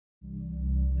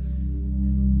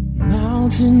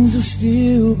Mountains are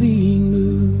still being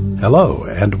moved. Hello,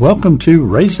 and welcome to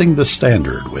Raising the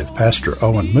Standard with Pastor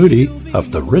Owen Moody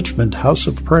of the Richmond House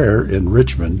of Prayer in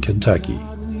Richmond, Kentucky.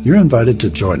 You're invited to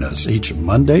join us each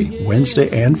Monday,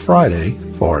 Wednesday, and Friday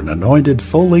for an anointed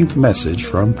full-length message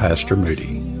from Pastor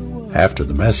Moody. After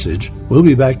the message, we'll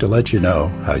be back to let you know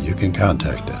how you can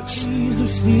contact us. Trees are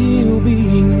still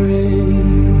being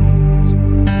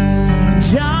raised.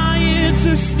 Giants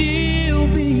are still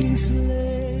being slain.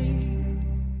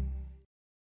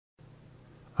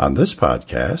 On this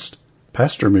podcast,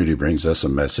 Pastor Moody brings us a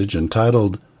message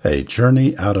entitled A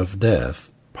Journey Out of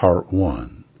Death, Part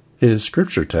 1. His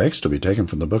scripture text will be taken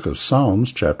from the book of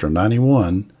Psalms, chapter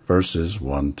 91, verses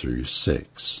 1 through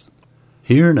 6.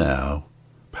 Here now,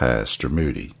 Pastor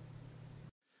Moody.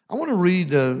 I want to read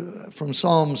from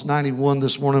Psalms 91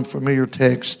 this morning, familiar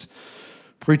text,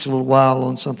 preach a little while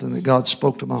on something that God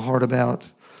spoke to my heart about.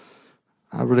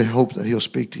 I really hope that He'll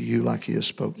speak to you like He has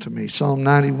spoke to me. Psalm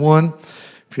 91,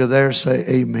 if you're there, say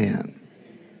amen.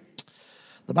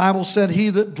 The Bible said, He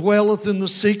that dwelleth in the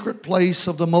secret place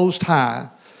of the Most High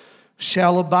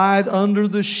shall abide under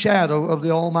the shadow of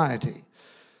the Almighty.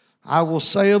 I will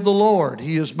say of the Lord,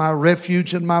 He is my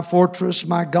refuge and my fortress,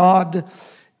 my God,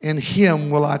 in Him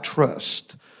will I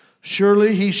trust.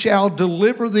 Surely He shall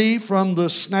deliver thee from the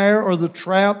snare or the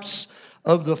traps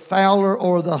of the fowler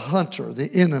or the hunter,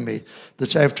 the enemy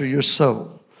that's after your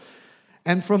soul.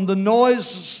 And from the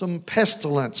noisome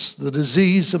pestilence, the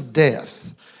disease of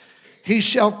death. He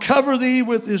shall cover thee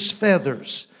with His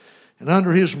feathers, and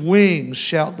under His wings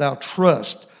shalt thou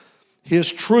trust.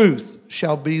 His truth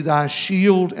shall be thy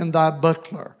shield and thy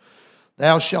buckler.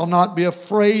 Thou shalt not be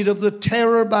afraid of the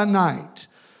terror by night,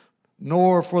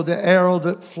 nor for the arrow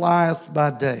that flieth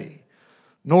by day,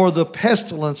 nor the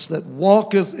pestilence that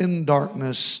walketh in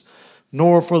darkness,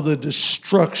 nor for the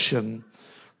destruction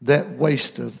that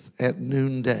wasteth at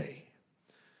noonday.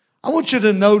 I want you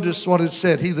to notice what it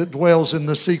said. He that dwells in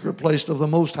the secret place of the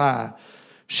Most High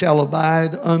shall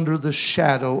abide under the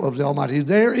shadow of the Almighty.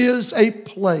 There is a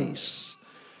place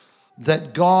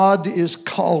that God is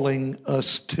calling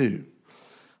us to.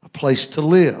 A place to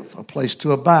live, a place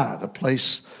to abide, a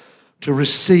place to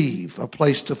receive, a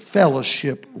place to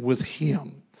fellowship with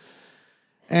Him.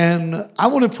 And I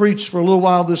want to preach for a little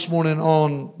while this morning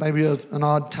on maybe an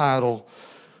odd title,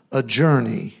 A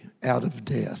Journey Out of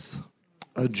Death.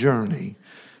 A Journey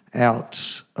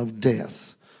Out of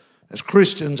Death. As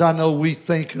Christians, I know we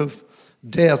think of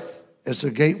death as a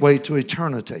gateway to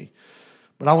eternity.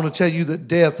 But I want to tell you that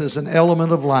death is an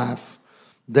element of life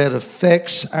that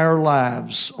affects our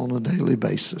lives on a daily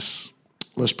basis.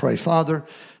 Let's pray. Father,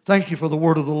 thank you for the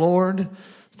word of the Lord.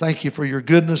 Thank you for your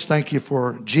goodness. Thank you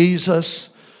for Jesus,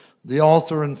 the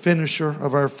author and finisher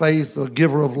of our faith, the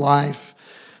giver of life.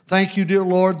 Thank you, dear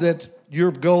Lord, that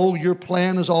your goal, your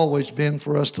plan has always been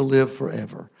for us to live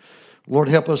forever. Lord,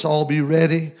 help us all be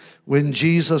ready when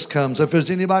Jesus comes. If there's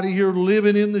anybody here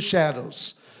living in the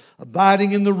shadows,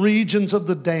 abiding in the regions of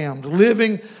the damned,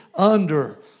 living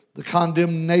under the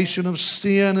condemnation of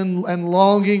sin and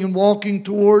longing and walking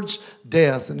towards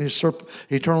death and His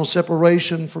eternal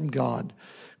separation from God.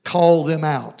 Call them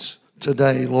out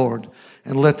today, Lord,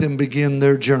 and let them begin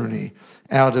their journey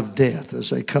out of death as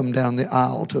they come down the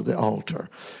aisle to the altar.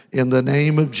 In the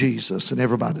name of Jesus. And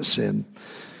everybody said,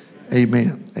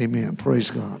 amen. Amen.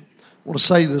 Praise God. I want to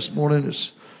say this morning,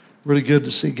 it's really good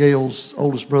to see Gail's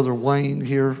oldest brother, Wayne,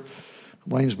 here.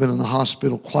 Wayne's been in the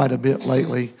hospital quite a bit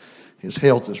lately. His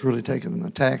health has really taken an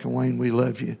attack. And Wayne, we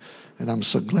love you. And I'm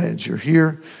so glad you're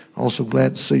here. Also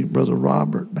glad to see Brother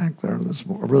Robert back there this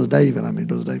morning. Or Brother David,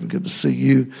 Brother David, good to see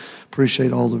you.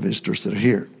 Appreciate all the visitors that are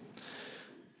here.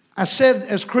 I said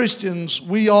as Christians,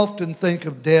 we often think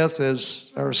of death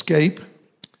as our escape.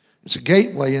 It's a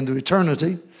gateway into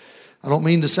eternity. I don't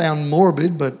mean to sound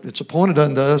morbid, but it's appointed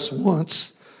unto us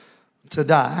once to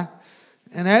die.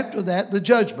 And after that, the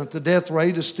judgment. The death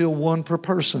rate is still one per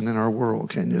person in our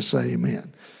world. Can you say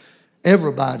amen?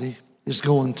 Everybody is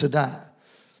going to die.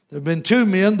 There have been 2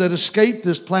 men that escaped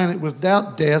this planet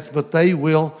without death, but they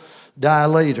will die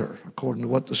later, according to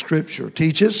what the Scripture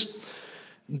teaches.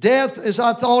 Death, as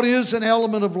I thought, is an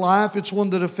element of life. It's one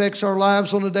that affects our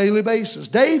lives on a daily basis.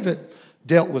 David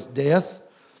dealt with death.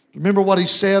 Remember what he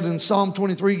said in Psalm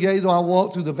 23, yea, though I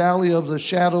walk through the valley of the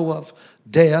shadow of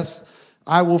death,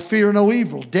 I will fear no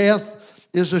evil. Death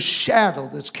is a shadow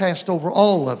that's cast over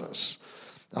all of us.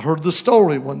 I heard the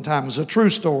story one time. It's a true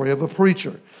story of a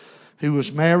preacher who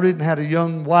was married and had a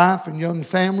young wife and young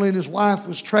family, and his wife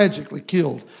was tragically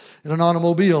killed in an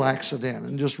automobile accident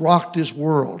and just rocked his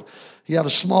world. He had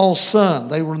a small son.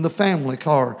 They were in the family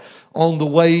car on the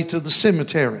way to the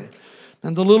cemetery.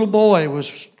 And the little boy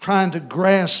was trying to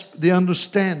grasp the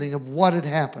understanding of what had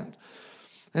happened.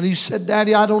 And he said,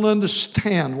 Daddy, I don't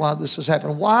understand why this has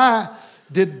happened. Why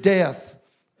did death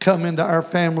come into our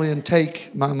family and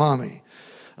take my mommy?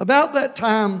 About that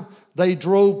time, they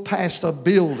drove past a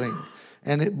building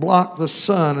and it blocked the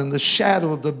sun, and the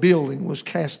shadow of the building was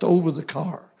cast over the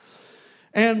car.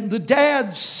 And the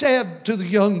dad said to the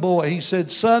young boy, he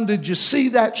said, son, did you see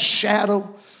that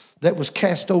shadow that was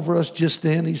cast over us just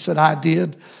then? He said, I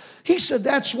did. He said,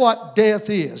 that's what death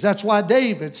is. That's why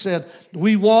David said,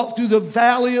 we walk through the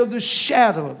valley of the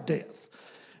shadow of death.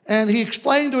 And he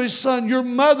explained to his son, your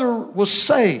mother was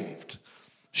saved.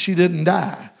 She didn't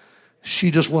die. She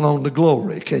just went on to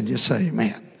glory. Can you say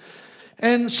amen?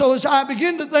 And so as I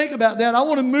begin to think about that, I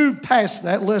want to move past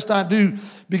that lest I do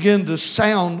begin to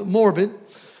sound morbid.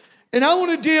 And I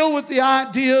want to deal with the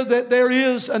idea that there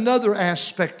is another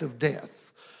aspect of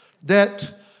death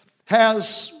that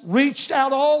has reached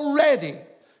out already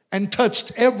and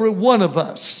touched every one of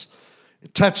us.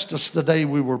 It touched us the day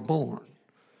we were born.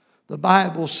 The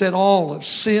Bible said all have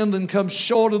sinned and come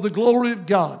short of the glory of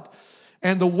God,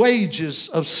 and the wages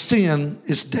of sin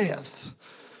is death.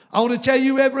 I want to tell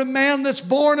you, every man that's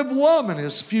born of woman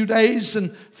is a few days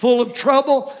and full of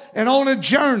trouble and on a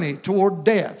journey toward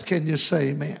death. Can you say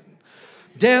amen?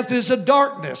 Death is a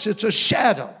darkness. It's a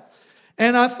shadow.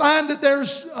 And I find that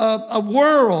there's a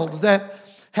world that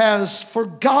has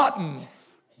forgotten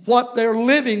what they're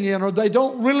living in, or they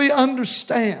don't really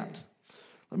understand.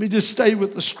 Let me just stay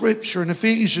with the scripture. In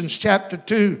Ephesians chapter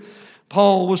 2,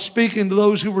 Paul was speaking to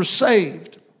those who were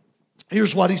saved.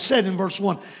 Here's what he said in verse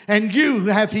 1. And you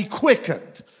have he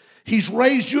quickened. He's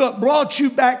raised you up, brought you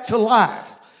back to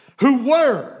life, who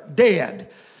were dead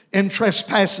in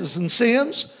trespasses and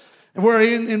sins, and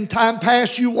wherein in time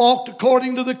past you walked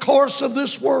according to the course of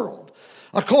this world,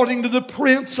 according to the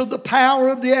prince of the power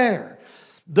of the air,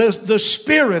 the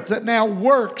spirit that now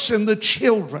works in the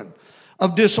children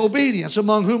of disobedience,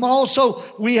 among whom also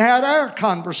we had our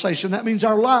conversation. That means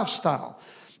our lifestyle.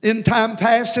 In time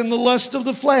past, in the lust of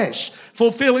the flesh,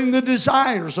 fulfilling the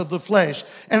desires of the flesh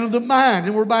and of the mind,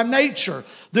 and were by nature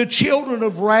the children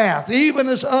of wrath, even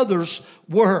as others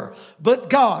were.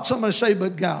 But God, somebody say,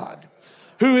 but God,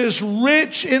 who is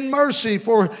rich in mercy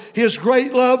for his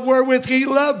great love wherewith he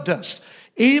loved us.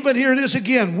 Even here it is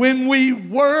again, when we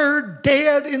were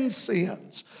dead in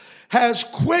sins, has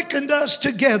quickened us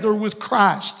together with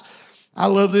Christ. I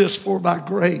love this, for by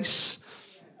grace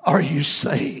are you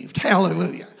saved.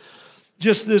 Hallelujah.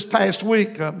 Just this past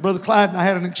week, Brother Clyde and I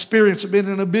had an experience of being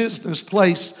in a business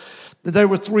place. There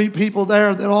were 3 people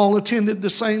there that all attended the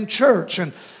same church.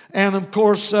 And of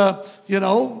course,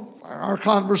 our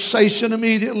conversation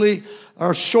immediately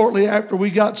or shortly after we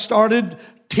got started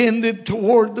tended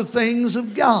toward the things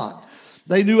of God.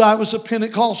 They knew I was a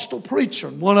Pentecostal preacher.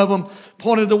 One of them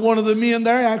pointed to one of the men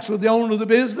there, actually the owner of the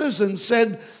business, and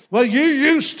said, well, you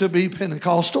used to be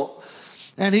Pentecostal.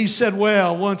 And he said,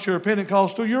 well, once you're a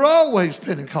Pentecostal, you're always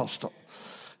Pentecostal.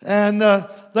 And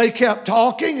they kept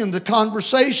talking, and the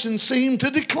conversation seemed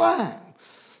to decline.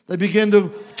 They began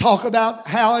to talk about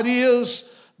how it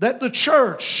is that the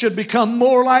church should become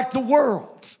more like the world.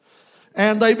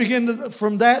 And they began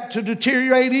from that to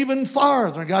deteriorate even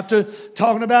farther. I got to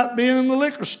talking about being in the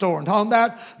liquor store and talking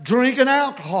about drinking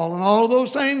alcohol and all of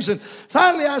those things. And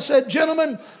finally I said,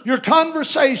 gentlemen, your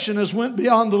conversation has went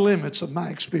beyond the limits of my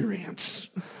experience.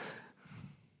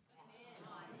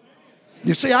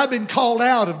 You see, I've been called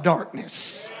out of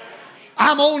darkness.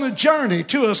 I'm on a journey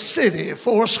to a city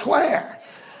 4 square.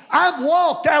 I've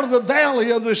walked out of the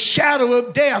valley of the shadow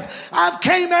of death. I've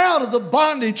came out of the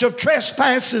bondage of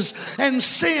trespasses and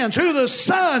sins. Who the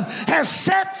Son has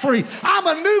set free. I'm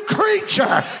a new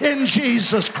creature in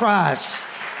Jesus Christ.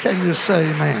 Can you say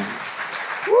amen?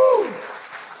 Woo.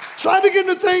 So I begin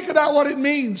to think about what it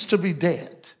means to be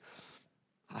dead.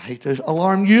 I hate to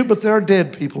alarm you, but there are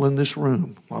dead people in this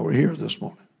room while we're here this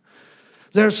morning.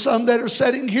 There's some that are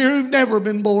sitting here who've never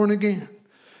been born again.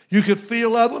 You could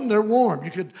feel of them, they're warm.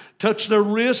 You could touch their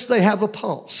wrists, they have a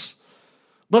pulse.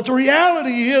 But the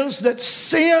reality is that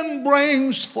sin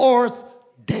brings forth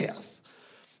death.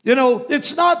 You know,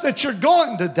 it's not that you're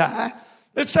going to die.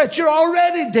 It's that you're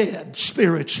already dead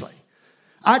spiritually.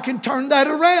 I can turn that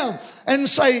around and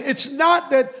say it's not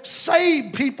that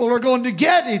saved people are going to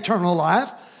get eternal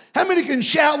life. How many can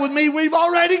shout with me, we've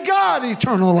already got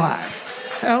eternal life?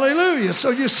 Hallelujah.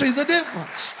 So you see the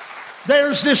difference.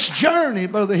 There's this journey,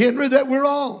 Brother Henry, that we're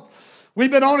on. We've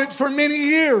been on it for many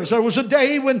years. There was a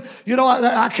day when,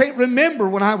 I can't remember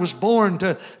when I was born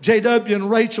to J.W. and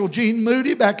Rachel Jean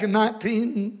Moody back in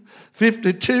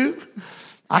 1952.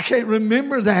 I can't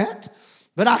remember that.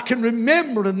 But I can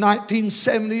remember in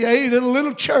 1978 in a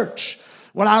little church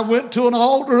when I went to an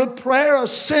altar of prayer, a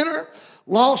sinner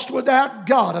lost without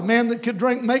God, a man that could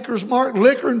drink Maker's Mark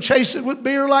liquor and chase it with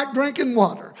beer like drinking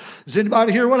water. Does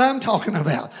anybody hear what I'm talking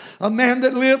about? A man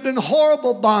that lived in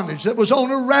horrible bondage, that was on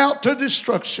a route to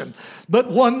destruction. But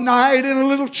one night in a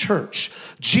little church,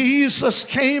 Jesus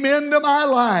came into my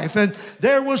life, and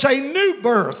there was a new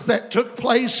birth that took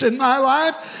place in my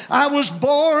life. I was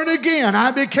born again.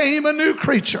 I became a new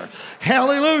creature.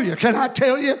 Hallelujah. Can I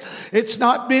tell you, it's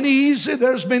not been easy.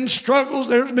 There's been struggles.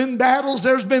 There's been battles.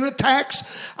 There's been attacks.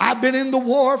 I've been in the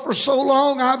war for so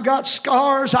long. I've got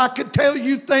scars. I could tell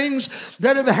you things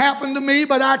that have happened to me,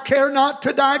 but I care not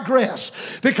to digress,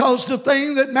 because the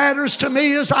thing that matters to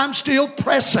me is I'm still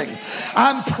pressing.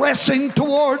 I'm pressing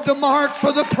toward the mark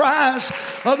for the prize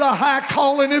of the high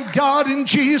calling of God in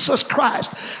Jesus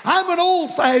Christ. I'm an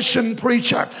old-fashioned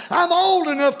preacher. I'm old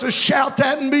enough to shout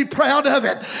that and be proud of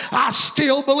it. I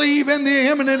still believe in the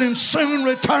imminent and soon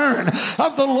return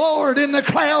of the Lord in the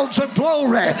clouds of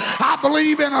glory. I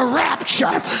believe in a rapture.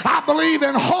 I believe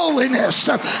in holiness.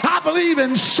 I believe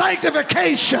in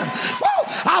sanctification.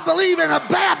 I believe in a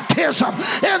baptism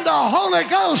in the Holy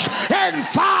Ghost and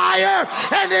fire,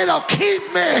 and it'll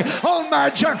keep me on my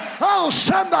journey. Oh,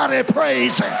 somebody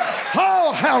praise Him.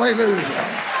 Oh, hallelujah.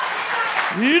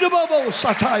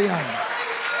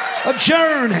 A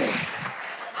journey.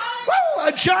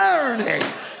 A journey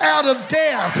out of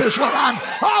death is what I'm.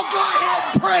 Oh, go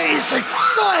ahead and praise Him.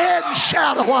 Go ahead and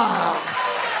shout a while.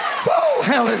 Oh,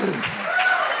 hallelujah.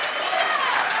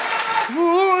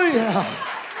 Oh, yeah.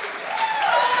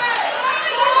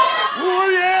 Oh,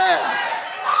 yeah.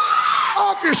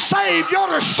 Oh, if you're saved, you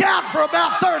ought to shout for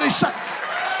about 30 seconds.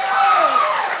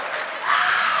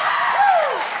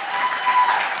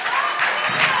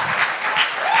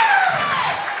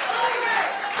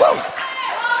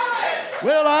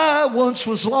 Well, I once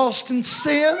was lost in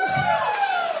sin,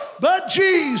 but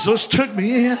Jesus took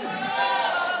me in.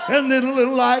 And then a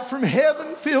little light from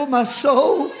heaven filled my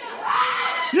soul.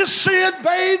 You see, it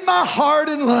bathed my heart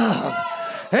in love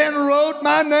and wrote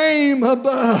my name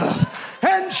above.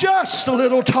 And just a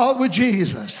little talk with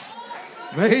Jesus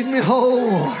made me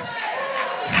whole.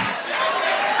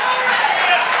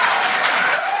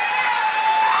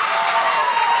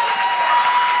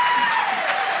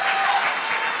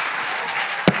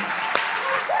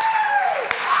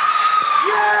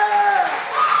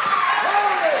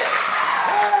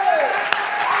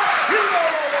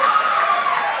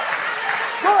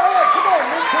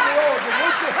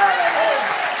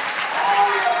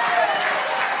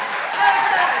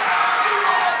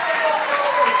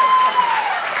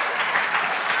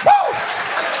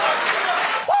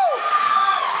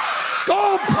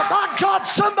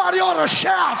 Somebody ought to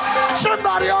shout.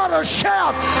 Somebody ought to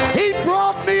shout. He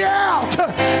brought me out.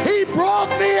 He brought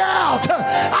me out.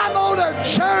 I'm on a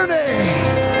journey.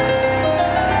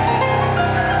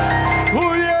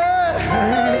 Oh, yeah.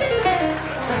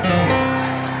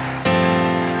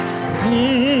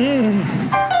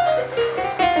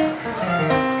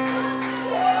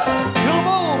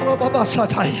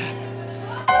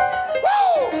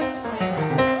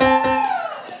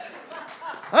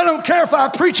 I don't care if I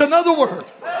preach another word.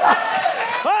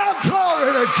 Oh,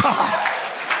 glory to God.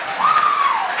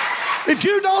 If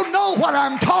you don't know what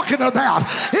I'm talking about,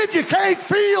 if you can't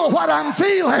feel what I'm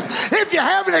feeling, if you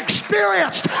haven't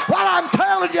experienced what I'm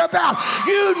telling you about,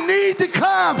 you need to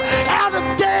come out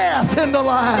of death into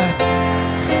life.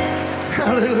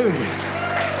 Hallelujah.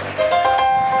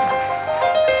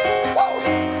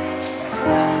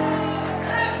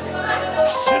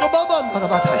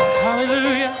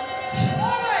 Hallelujah.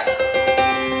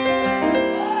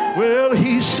 Well,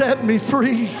 He set me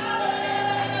free.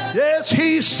 Yes,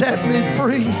 He set me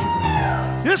free.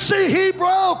 You see, He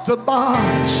broke the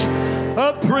bonds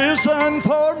of prison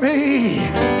for me.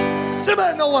 Does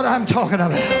anybody know what I'm talking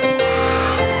about?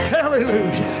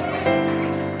 Hallelujah.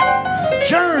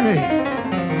 Journey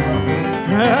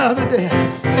out of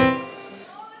death.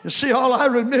 You see, all I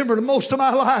remember the most of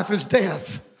my life is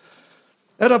death.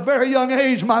 At a very young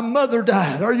age, my mother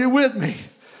died. Are you with me?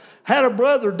 Had a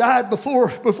brother died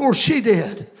before she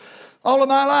did. All of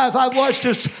my life, I've watched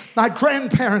as my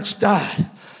grandparents died.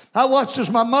 I watched as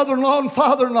my mother-in-law and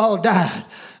father-in-law died.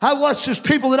 I watched as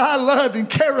people that I loved and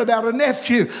cared about, a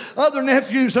nephew, other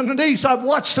nephews and a niece, I've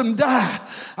watched them die.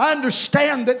 I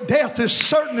understand that death is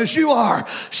certain as you are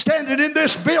standing in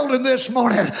this building this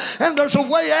morning, and there's a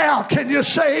way out. Can you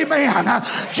say amen?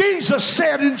 Jesus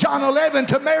said in John 11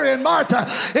 to Mary and Martha,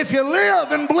 if you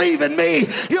live and believe in me,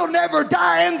 you'll never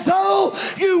die. And though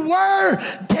you were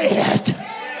dead,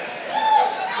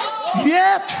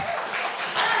 yet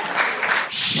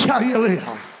shall you live.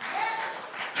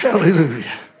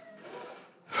 Hallelujah.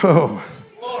 Oh,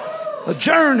 a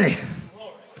journey.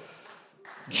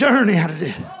 Journey out of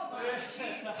death.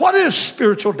 What is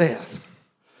spiritual death?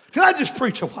 Can I just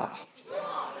preach a while?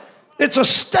 It's a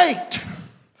state.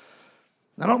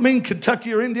 I don't mean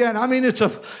Kentucky or Indiana. I mean it's a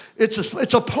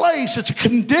place, it's a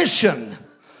condition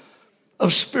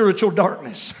of spiritual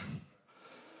darkness.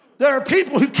 There are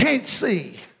people who can't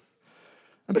see.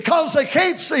 And because they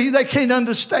can't see, they can't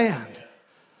understand.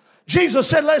 Jesus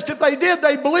said, lest if they did,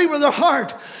 they'd believe with their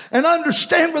heart and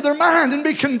understand with their mind and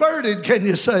be converted. Can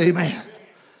you say amen?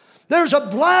 There's a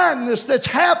blindness that's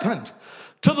happened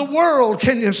to the world.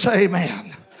 Can you say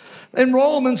amen? In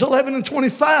Romans 11 and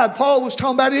 25, Paul was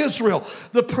talking about Israel.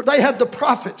 They had the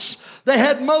prophets. They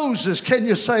had Moses. Can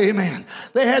you say amen?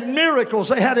 They had miracles.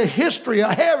 They had a history,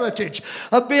 a heritage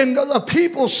of being a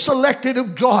people selected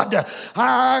of God.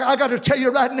 I got to tell you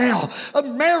right now,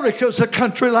 America's a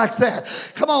country like that.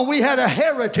 Come on, we had a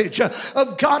heritage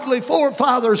of godly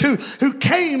forefathers who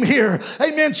came here.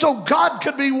 Amen. So God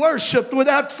could be worshiped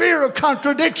without fear of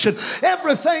contradiction.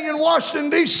 Everything in Washington,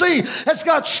 D.C. has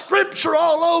got scripture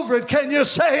all over it. Can you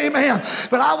say amen?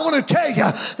 But I want to tell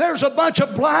you, there's a bunch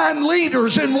of blind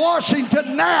leaders in Washington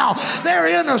now.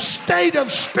 They're in a state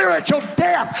of spiritual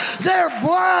death. They're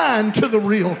blind to the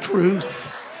real truth.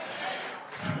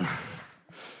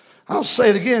 I'll say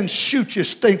it again. Shoot your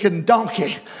stinking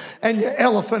donkey and your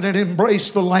elephant and embrace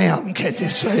the lamb. Can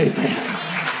you say amen?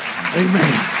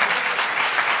 Amen.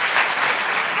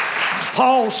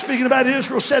 Paul, speaking about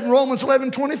Israel, said in Romans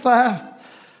 11:25,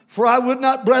 for I would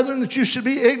not, brethren, that you should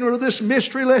be ignorant of this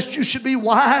mystery, lest you should be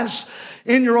wise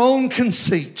in your own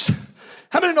conceits.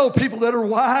 How many know people that are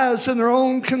wise in their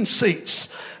own conceits?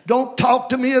 Don't talk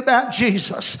to me about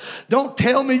Jesus. Don't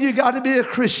tell me you got to be a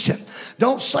Christian.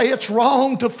 Don't say it's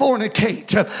wrong to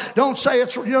fornicate. Don't say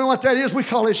it's, you know what that is? We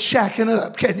call it shacking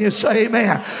up. Can you say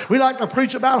amen? We like to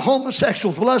preach about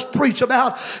homosexuals. Well, let's preach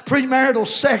about premarital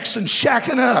sex and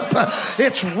shacking up.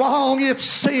 It's wrong. It's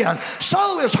sin.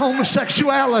 So is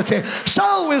homosexuality.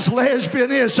 So is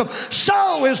lesbianism.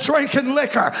 So is drinking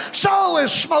liquor. So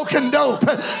is smoking dope.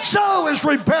 So is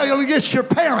rebellion against your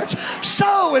parents.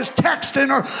 So is texting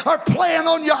or playing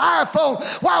on your iPhone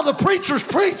while the preacher's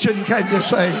preaching. Can you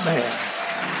say amen?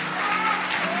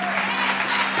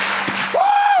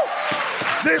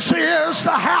 This is the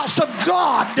house of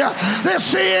God.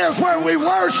 This is where we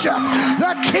worship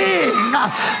the King.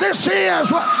 This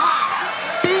is what...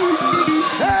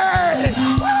 Hey!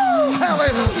 Woo!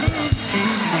 Hallelujah!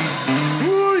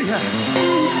 Ooh, yeah.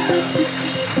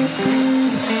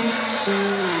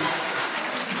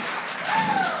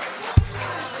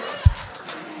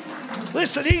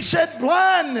 Listen, he said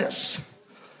blindness.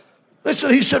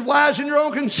 Listen, he said wise in your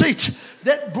own conceits.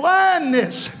 That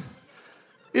blindness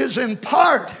is in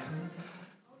part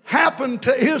happened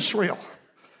to Israel.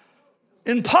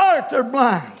 In part, they're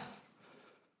blind.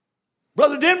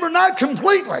 Brother Denver, not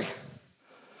completely.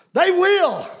 They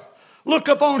will look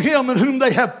upon him in whom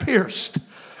they have pierced.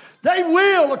 They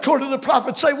will, according to the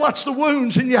prophet, say, what's the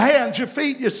wounds in your hands, your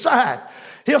feet, your side?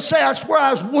 He'll say, that's where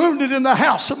I was wounded in the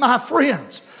house of my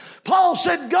friends. Paul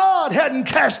said God hadn't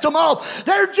cast them off.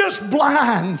 They're just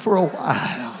blind for a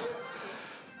while.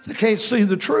 They can't see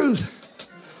the truth.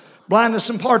 Blindness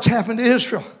in parts happened to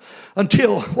Israel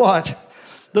until what?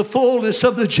 The fullness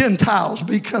of the Gentiles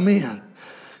be come in.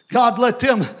 God let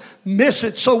them miss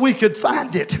it so we could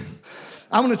find it.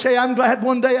 I'm going to tell you, I'm glad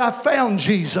one day I found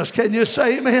Jesus. Can you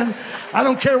say amen? I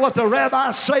don't care what the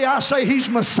rabbis say. I say he's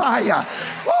Messiah.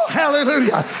 Oh,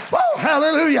 hallelujah. Oh,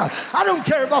 hallelujah. I don't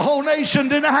care if the whole nation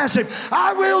denies him.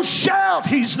 I will shout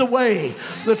he's the way,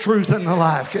 the truth, and the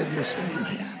life. Can you say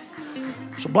amen?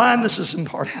 So blindness is in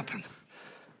part happened.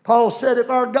 Paul said it,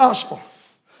 our gospel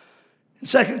in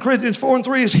 2 Corinthians 4 and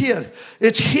 3 is hid.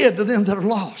 It's hid to them that are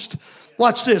lost.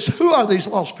 Watch this. Who are these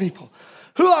lost people?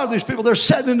 Who are these people? They're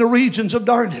sitting in the regions of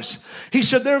darkness. He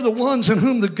said they're the ones in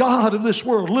whom the God of this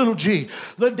world, little g,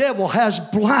 the devil has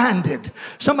blinded.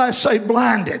 Somebody say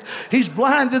blinded. He's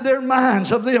blinded their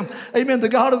minds of them. Amen. The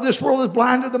God of this world has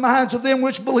blinded the minds of them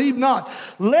which believe not,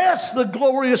 lest the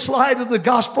glorious light of the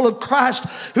gospel of Christ,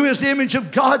 who is the image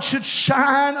of God, should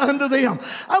shine unto them.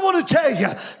 I want to tell you,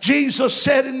 Jesus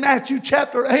said in Matthew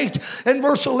chapter 8 and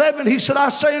verse 11, he said, I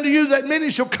say unto you that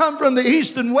many shall come from the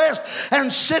east and west and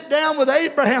sit down with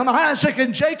Abraham, Isaac,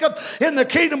 and Jacob in the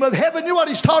kingdom of heaven. You know what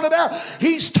he's talking about?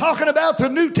 He's talking about the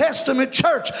New Testament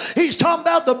church. He's talking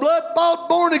about the blood-bought,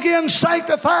 born-again,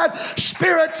 sanctified,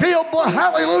 spirit-filled,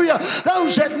 hallelujah,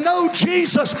 those that know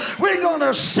Jesus. We're going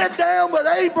to sit down with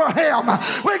Abraham.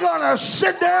 We're going to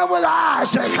sit down with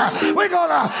Isaac. We're going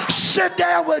to sit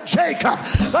down with Jacob.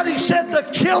 But he said the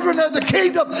children of the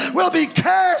kingdom will be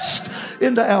cast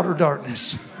into outer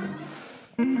darkness.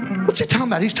 What's he talking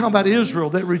about? He's talking about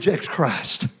Israel that rejects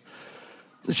Christ,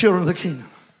 the children of the kingdom.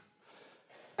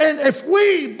 And if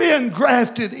we've been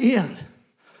grafted in,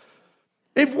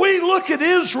 if we look at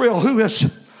Israel who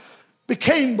has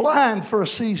became blind for a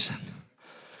season,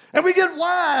 and we get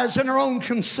wise in our own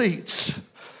conceits,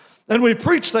 and we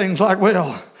preach things like,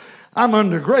 well, I'm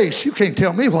under grace. You can't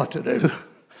tell me what to do.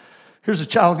 Here's a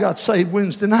child got saved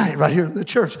Wednesday night right here in the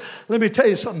church. Let me tell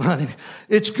you something, honey.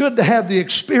 It's good to have the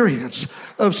experience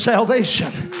of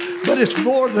salvation, but it's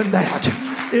more than that.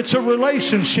 It's a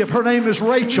relationship. Her name is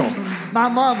Rachel. My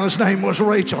mama's name was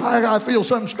Rachel. I feel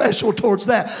something special towards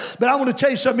that. But I want to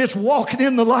tell you something. It's walking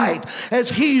in the light as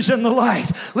he's in the light.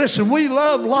 Listen, we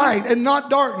love light and not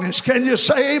darkness. Can you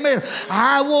say amen?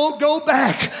 I won't go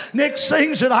back. Nick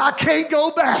sings it. I can't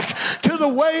go back to the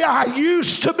way I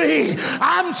used to be.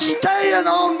 I'm staying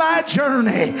on my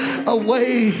journey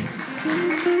away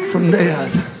from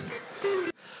death.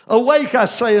 Awake, I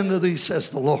say unto thee, says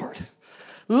the Lord.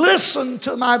 Listen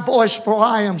to my voice, for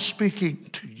I am speaking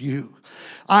to you.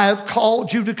 I have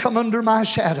called you to come under my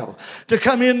shadow, to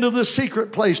come into the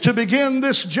secret place, to begin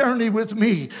this journey with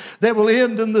me that will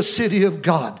end in the city of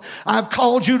God. I've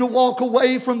called you to walk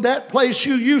away from that place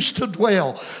you used to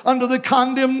dwell, under the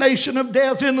condemnation of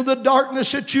death, into the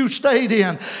darkness that you stayed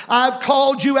in. I've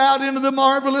called you out into the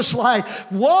marvelous light.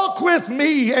 Walk with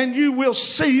me and you will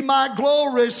see my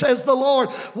glory, says the Lord.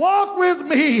 Walk with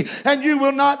me and you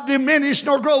will not diminish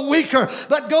nor grow weaker,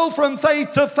 but go from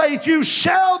faith to faith. You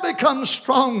shall become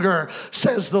stronger,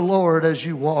 says the Lord, as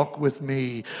you walk with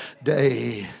me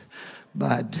day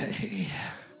by day.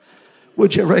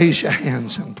 Would you raise your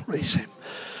hands and praise him?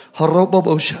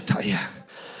 Hallelujah.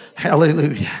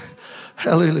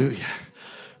 Hallelujah.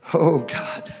 Oh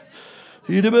God.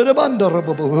 You know what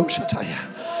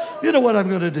I'm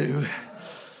going to do?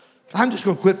 I'm just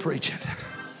going to quit preaching.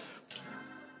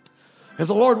 If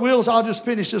the Lord wills, I'll just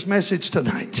finish this message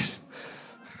tonight.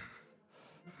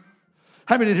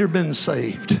 How many here have been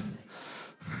saved?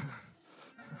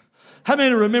 How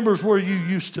many remembers where you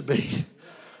used to be?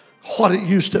 What it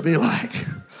used to be like?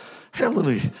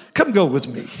 Hallelujah. Come go with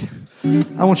me.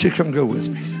 I want you to come go with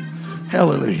me.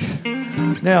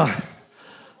 Hallelujah. Now,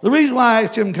 the reason why I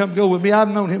asked him to come go with me, I've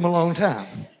known him a long time.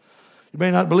 You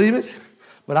may not believe it,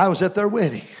 but I was at their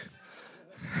wedding.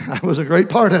 I was a great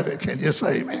part of it. Can you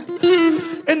say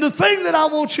amen? And the thing that I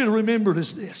want you to remember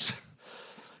is this.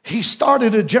 He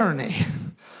started a journey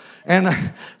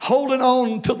and holding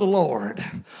on to the Lord,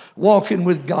 walking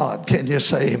with God. Can you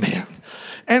say amen?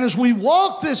 And as we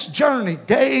walk this journey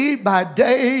day by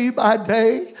day by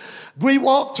day, we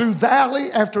walk through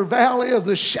valley after valley of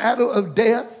the shadow of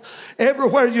death.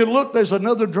 Everywhere you look, there's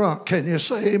another drunk. Can you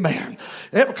say amen?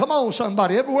 Come on,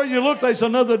 somebody. Everywhere you look, there's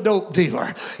another dope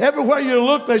dealer. Everywhere you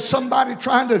look, there's somebody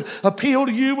trying to appeal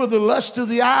to you with the lust of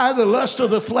the eye, the lust of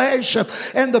the flesh,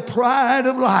 and the pride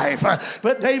of life.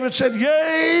 But David said,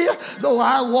 yea, though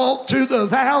I walk through the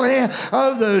valley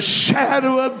of the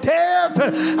shadow of death,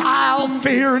 I'll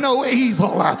fear no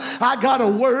evil. I got a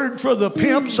word for the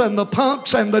pimps and the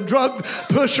punks and the drug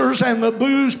pushers and the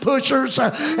booze pushers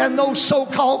and those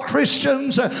so-called Christians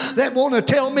that want to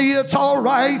tell me it's all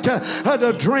right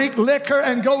to drink liquor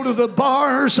and go to the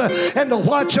bars and to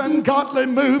watch ungodly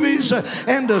movies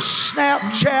and to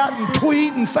Snapchat and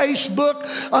tweet and Facebook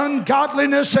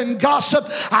ungodliness and gossip.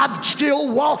 I'm still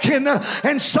walking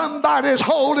and somebody's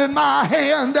holding my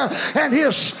hand and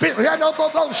his spirit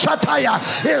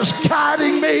is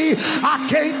guiding me. I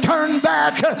can't turn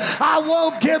back. I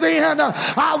won't give in.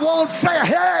 I won't fail.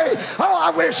 Hey, oh,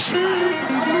 I wish.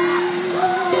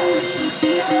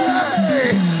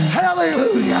 Hey,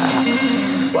 hallelujah.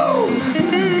 Whoa.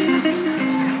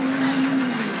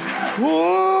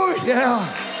 Oh, yeah.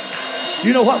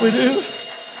 You know what we do?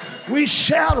 We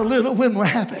shout a little when we're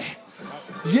happy.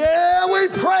 Yeah, we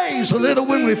praise a little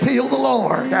when we feel the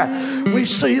Lord. We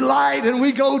see light and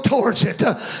we go towards it.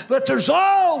 But there's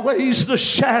always the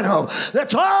shadow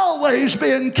that's always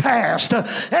been cast.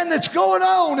 And it's going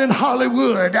on in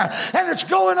Hollywood. And it's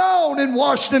going on in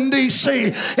Washington,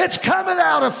 D.C. It's coming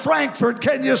out of Frankfurt.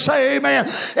 Can you say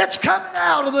amen? It's coming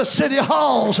out of the city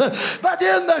halls. But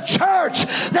in the church,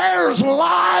 there's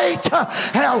light.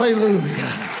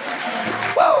 Hallelujah.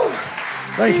 Whoa.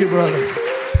 Thank you, brother.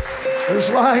 It's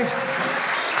like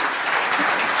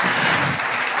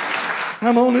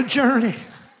I'm on a journey.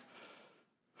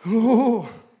 Oh,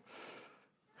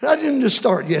 I didn't just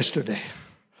start yesterday.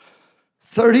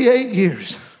 38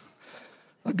 years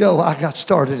ago, I got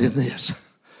started in this.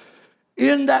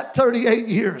 In that 38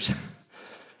 years,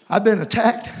 I've been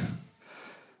attacked.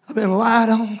 I've been lied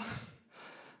on.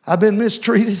 I've been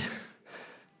mistreated.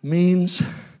 Means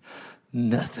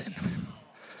nothing.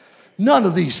 None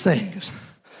of these things,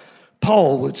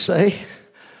 Paul would say,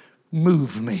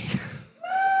 move me.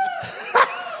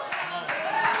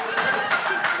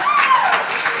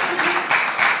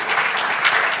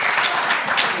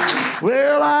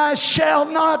 Well, I shall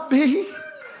not be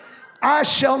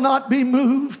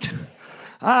moved.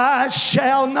 I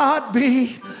shall not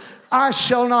be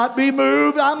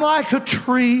moved. I'm like a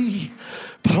tree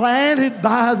planted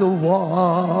by the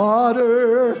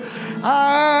water.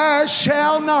 I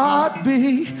shall not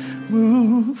be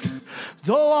moved.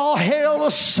 Though all hell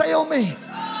assail me,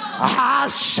 I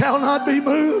shall not be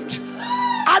moved.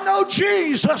 I know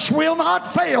Jesus will not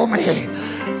fail me.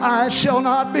 I shall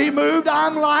not be moved.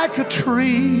 I'm like a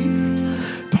tree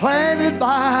planted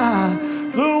by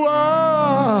the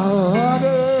water.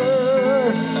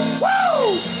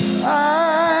 Woo!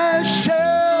 I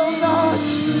shall not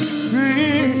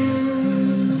be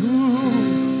moved.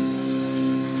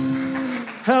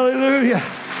 Hallelujah.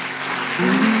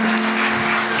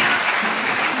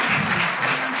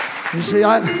 You see,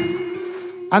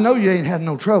 I know you ain't had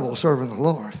no trouble serving the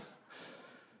Lord.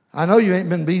 I know you ain't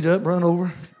been beat up, run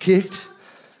over, kicked,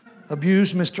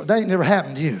 abused, mistreated. That ain't never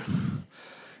happened to you.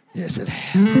 Yes, it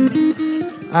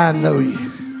has. I know you.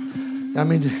 I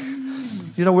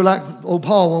mean, you know, we're like old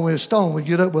Paul when we were stoned. We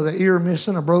get up with an ear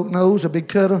missing, a broke nose, a big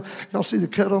cut on. Y'all see the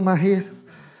cut on my head?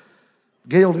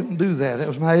 Gail didn't do that. That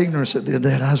was my ignorance that did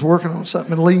that. I was working on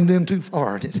something and leaned in too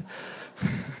far. It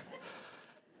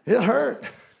hurt.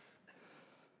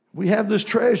 We have this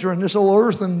treasure in this old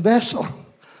earthen vessel.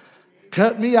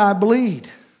 Cut me, I bleed.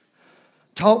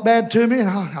 Talk bad to me, and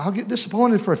I'll get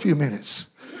disappointed for a few minutes.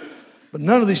 But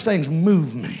none of these things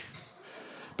move me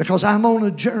because I'm on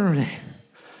a journey.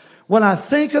 When I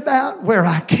think about where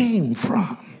I came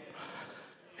from,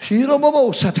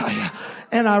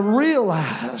 and I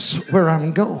realize where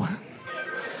I'm going.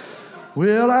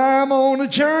 Well, I'm on a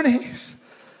journey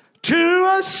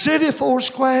to a city 4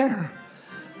 square.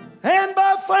 And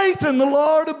by faith in the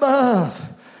Lord above,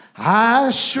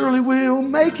 I surely will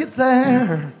make it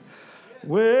there.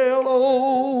 Well,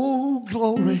 oh,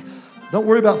 glory. Don't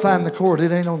worry about finding the chord.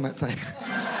 It ain't on that thing.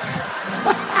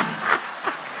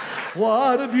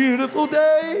 What a beautiful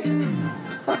day.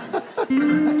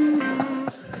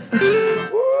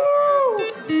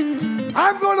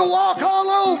 I'm going to walk all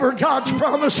over God's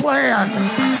promised land.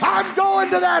 I'm going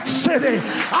to that city.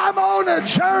 I'm on a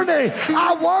journey.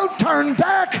 I won't turn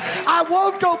back. I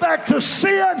won't go back to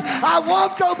sin. I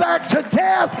won't go back to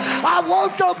death. I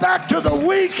won't go back to the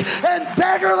weak and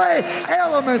beggarly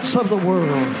elements of the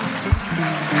world.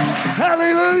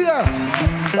 Hallelujah.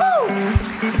 Woo!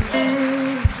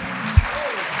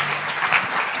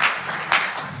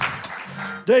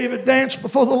 David danced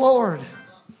before the Lord.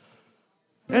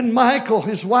 And Michal,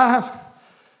 his wife,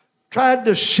 tried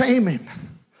to shame him.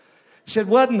 He said,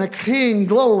 wasn't the king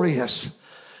glorious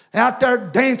out there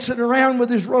dancing around with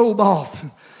his robe off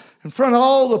in front of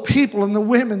all the people and the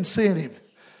women seeing him?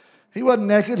 He wasn't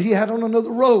naked. He had on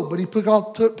another robe, but he put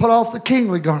off the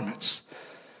kingly garments.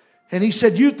 And he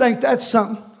said, you think that's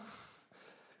something?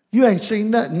 You ain't seen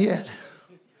nothing yet.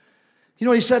 You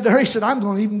know what he said to her? He said, I'm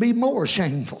going to even be more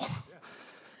shameful.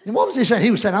 And what was he saying?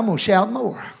 He was saying, I'm going to shout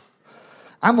more.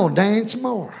 I'm going to dance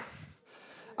more.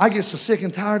 I get so sick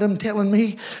and tired of them telling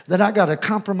me that I got to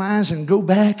compromise and go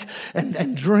back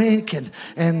and drink and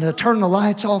turn the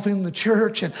lights off in the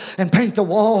church and paint the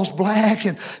walls black.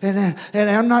 And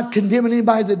I'm not condemning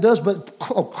anybody that does, but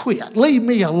quit. Leave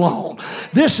me alone.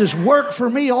 This has worked for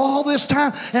me all this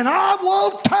time, and I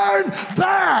won't turn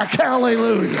back.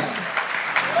 Hallelujah.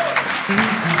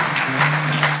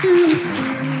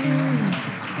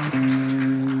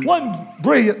 One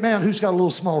brilliant man who's got a little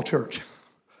small church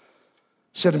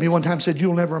said to me one time, said,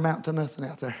 you'll never amount to nothing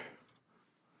out there.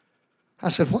 I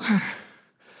said, why?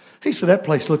 He said, that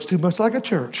place looks too much like a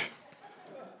church.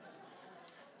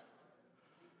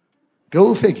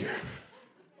 Go figure.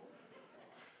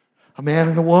 A man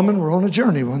and a woman were on a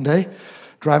journey one day,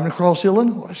 driving across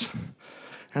Illinois.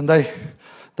 And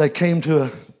they came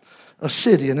to a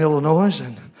city in Illinois,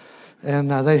 and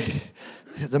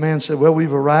the man said, well,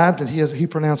 we've arrived, and he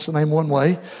pronounced the name one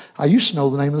way. I used to know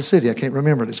the name of the city. I can't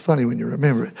remember it. It's funny when you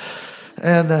remember it.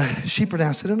 And she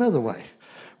pronounced it another way.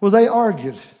 Well, they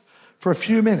argued for a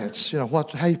few minutes. You know,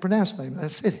 how you pronounce the name of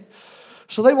that city.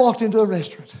 So they walked into a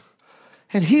restaurant.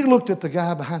 And he looked at the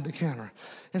guy behind the counter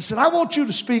and said, I want you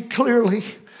to speak clearly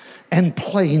and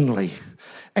plainly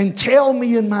and tell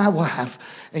me and my wife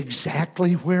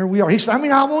exactly where we are. He said,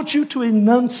 I want you to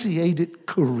enunciate it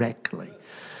correctly.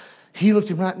 He looked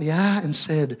him right in the eye and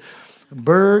said,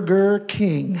 Burger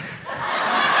King.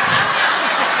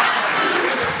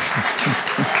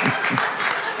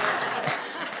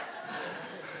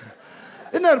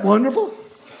 Isn't that wonderful?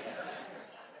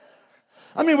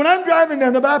 I mean, when I'm driving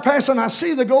down the bypass and I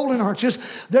see the golden arches,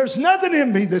 there's nothing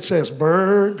in me that says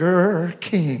Burger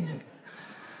King.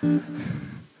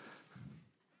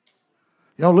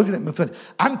 Y'all looking at me funny.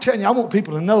 I'm telling you, I want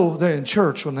people to know they're in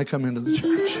church when they come into the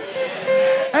church.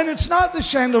 And it's not the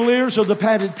chandeliers or the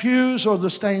padded pews or the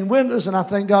stained windows, and I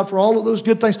thank God for all of those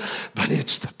good things, but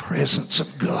it's the presence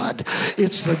of God.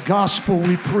 It's the gospel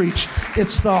we preach.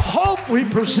 It's the hope we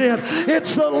present.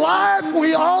 It's the life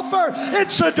we offer.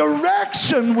 It's the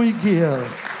direction we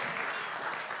give.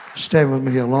 Stand with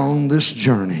me along this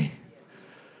journey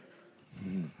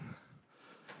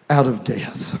out of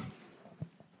death.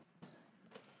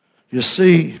 You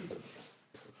see,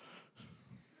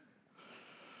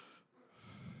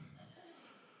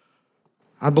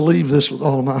 I believe this with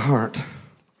all of my heart.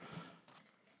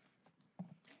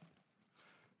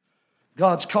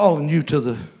 God's calling you to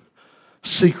the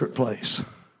secret place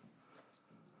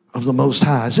of the Most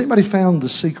High. Has anybody found the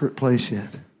secret place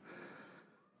yet?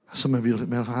 Some of you look at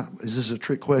me, is this a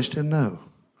trick question? No.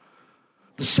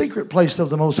 The secret place of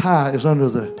the Most High is under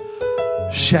the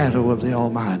shadow of the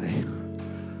Almighty.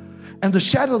 And the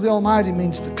shadow of the Almighty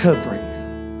means the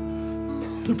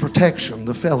covering, the protection,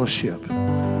 the fellowship,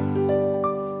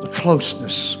 the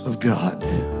closeness of God.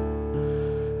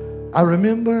 I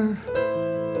remember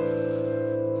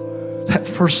that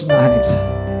first night.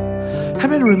 How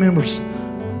many remembers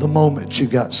the moment you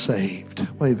got saved?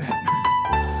 Way back.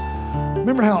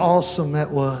 Remember how awesome that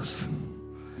was?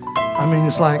 I mean,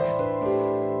 it's like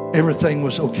everything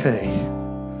was okay.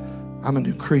 I'm a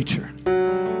new creature.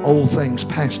 Old things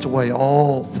passed away.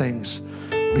 All things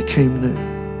became new.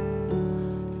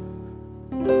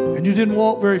 And you didn't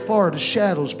walk very far. The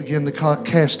shadows began to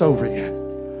cast over you.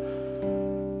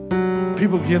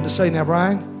 People begin to say, now,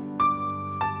 Brian,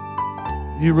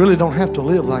 you really don't have to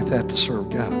live like that to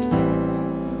serve God.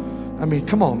 I mean,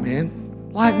 come on, man.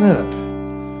 Lighten up.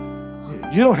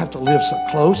 You don't have to live so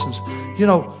close. And, you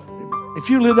know, if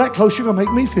you live that close, you're going to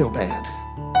make me feel bad.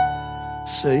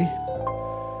 See?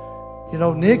 You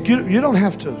know, Nick, you don't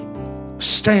have to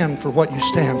stand for what you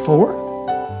stand for.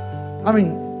 I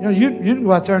mean, you know, you can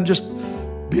go out there and just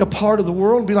be a part of the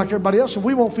world and be like everybody else, and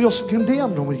we won't feel so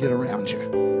condemned when we get around you.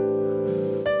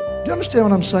 Do you understand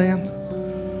what I'm saying?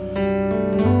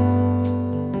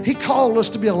 He called us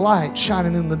to be a light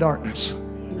shining in the darkness.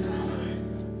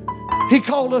 He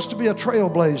called us to be a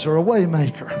trailblazer, a way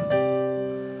maker.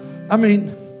 I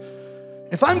mean,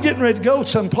 if I'm getting ready to go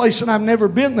someplace and I've never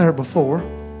been there before,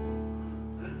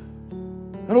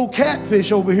 an old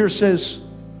catfish over here says,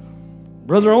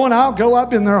 Brother Owen, I'll go. I've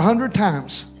been there 100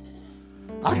 times.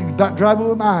 I can drive it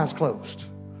with my eyes closed.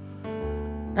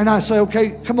 And I say,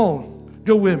 okay, come on,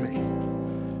 go with me.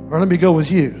 Or let me go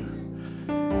with you.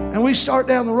 And we start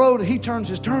down the road and he turns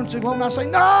his turn signal on and I say,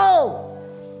 no,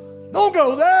 don't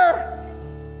go there.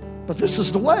 But this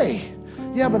is the way.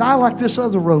 Yeah, but I like this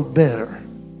other road better.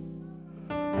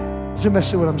 Does anybody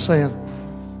see what I'm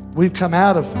saying? We've come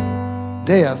out of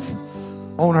death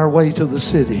on our way to the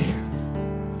city.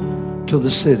 To the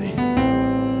city.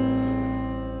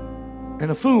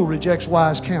 And a fool rejects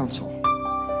wise counsel.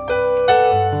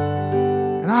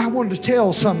 And I wanted to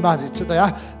tell somebody today,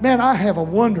 I have a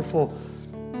wonderful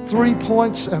 3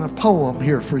 points and a poem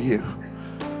here for you.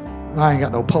 I ain't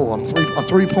got no poem, a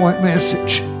 3-point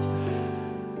message.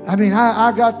 I mean,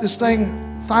 I got this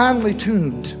thing finely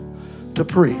tuned to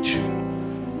preach.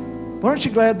 Aren't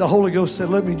you glad the Holy Ghost said,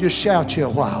 let me just shout you a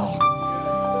while?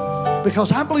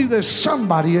 Because I believe there's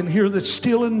somebody in here that's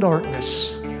still in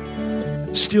darkness,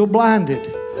 still blinded.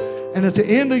 And at the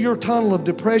end of your tunnel of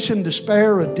depression,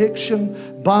 despair,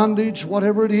 addiction, bondage,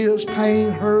 whatever it is,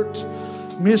 pain, hurt,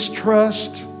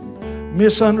 mistrust,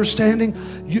 misunderstanding,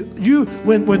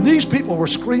 when these people were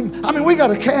screaming, I mean, we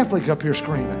got a Catholic up here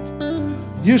screaming.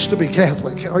 Used to be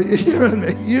Catholic. Are you hearing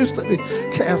me? Used to be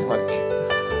Catholic.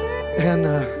 And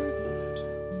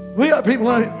we got people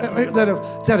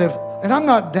that have, and I'm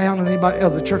not down on anybody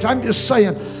of the church. I'm just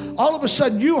saying, all of a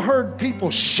sudden you heard people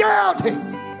shouting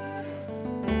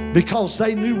because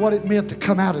they knew what it meant to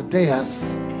come out of death,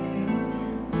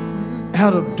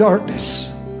 out of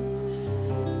darkness,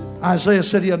 Isaiah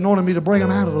said he anointed me to bring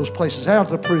them out of those places, out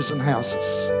of the prison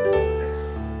houses.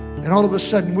 And all of a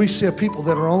sudden we see a people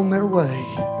that are on their way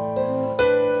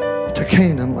to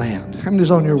Canaan land. How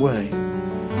many's on your way?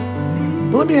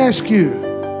 Well, let me ask you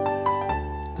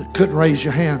that couldn't raise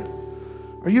your hand.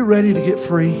 Are you ready to get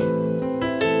free?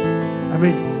 I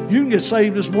mean, you can get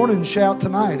saved this morning and shout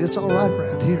tonight. It's all right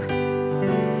around here.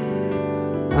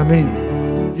 I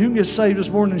mean, you can get saved this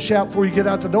morning and shout before you get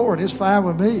out the door, and it's fine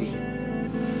with me.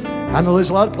 I know there's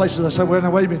a lot of places I say, well,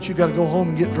 now wait a minute, you got to go home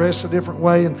and get dressed a different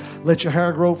way and let your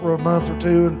hair grow for a month or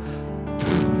two.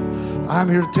 And I'm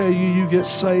here to tell you, you get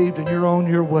saved and you're on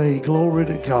your way. Glory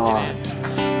to God.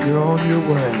 You're on your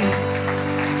way.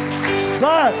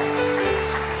 But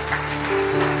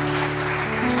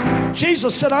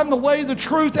Jesus said, I'm the way, the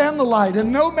truth, and the light,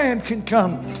 and no man can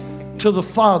come to the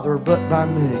Father but by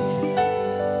me.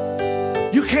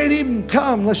 You can't even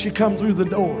come unless you come through the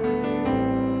door.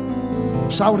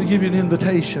 So I want to give you an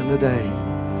invitation today.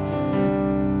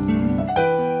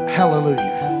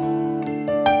 Hallelujah.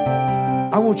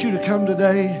 I want you to come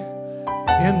today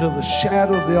into the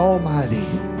shadow of the Almighty,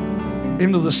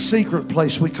 into the secret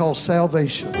place we call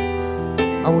salvation.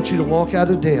 I want you to walk out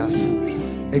of death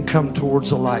and come towards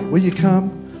the light. Will you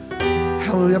come?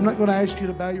 Hallelujah. I'm not going to ask you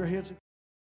to bow your heads.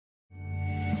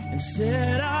 And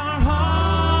set our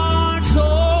hearts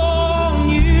on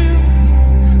you,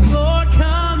 Lord,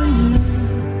 come and do.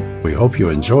 We hope you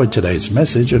enjoyed today's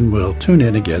message and will tune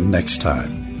in again next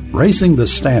time. Raising the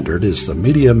Standard is the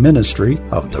media ministry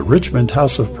of the Richmond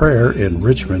House of Prayer in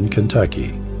Richmond,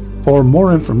 Kentucky. For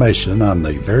more information on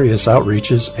the various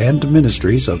outreaches and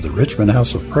ministries of the Richmond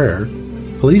House of Prayer,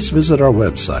 please visit our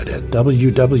website at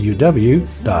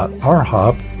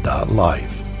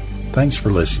www.rhop.life. Thanks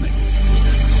for listening.